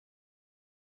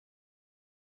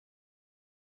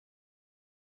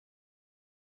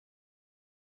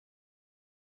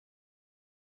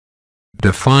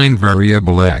Define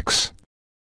variable x.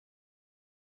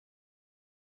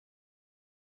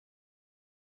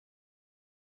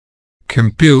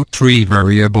 Compute three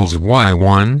variables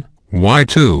y1,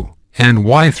 y2, and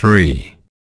y3.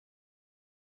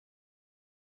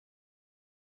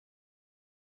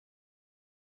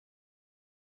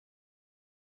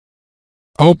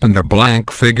 Open the blank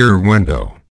figure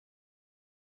window.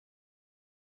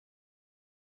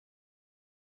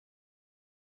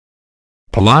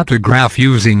 Plot a graph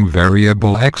using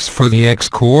variable x for the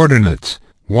x-coordinates,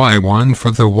 y1 for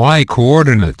the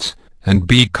y-coordinates, and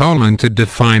b: to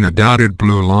define a dotted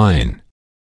blue line.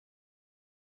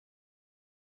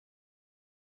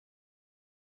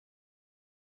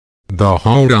 The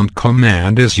hold-on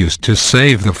command is used to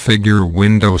save the figure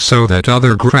window so that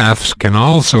other graphs can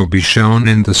also be shown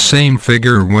in the same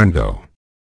figure window.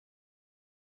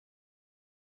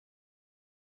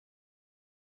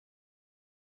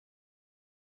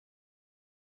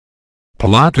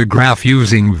 Plot a graph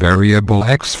using variable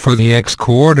x for the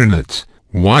x-coordinates,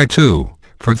 y2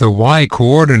 for the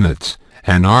y-coordinates,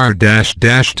 and r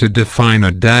to define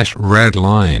a dashed red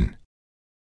line.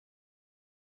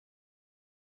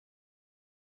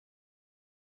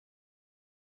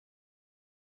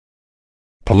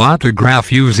 Plot a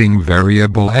graph using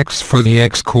variable x for the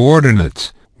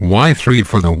x-coordinates, y3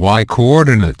 for the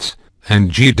y-coordinates,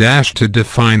 and g to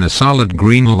define a solid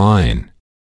green line.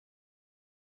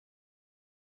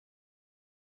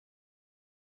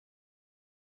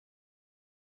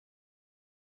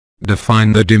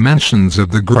 Define the dimensions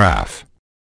of the graph.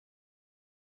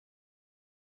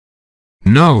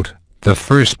 Note, the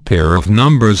first pair of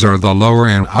numbers are the lower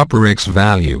and upper x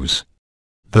values.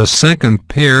 The second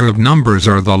pair of numbers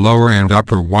are the lower and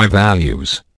upper y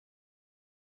values.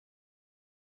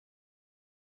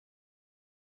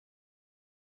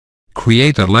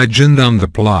 Create a legend on the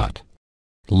plot.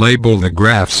 Label the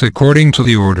graphs according to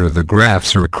the order the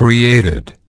graphs are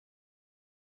created.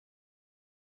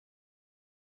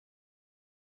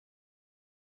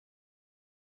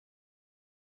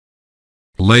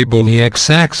 Label the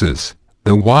x-axis,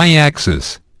 the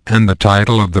y-axis, and the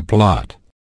title of the plot.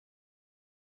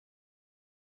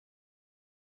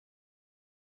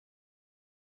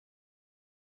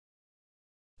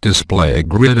 Display a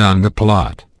grid on the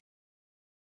plot.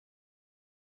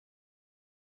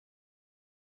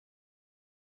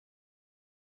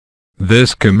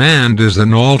 This command is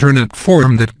an alternate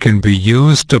form that can be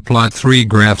used to plot three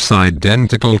graphs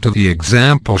identical to the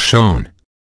example shown.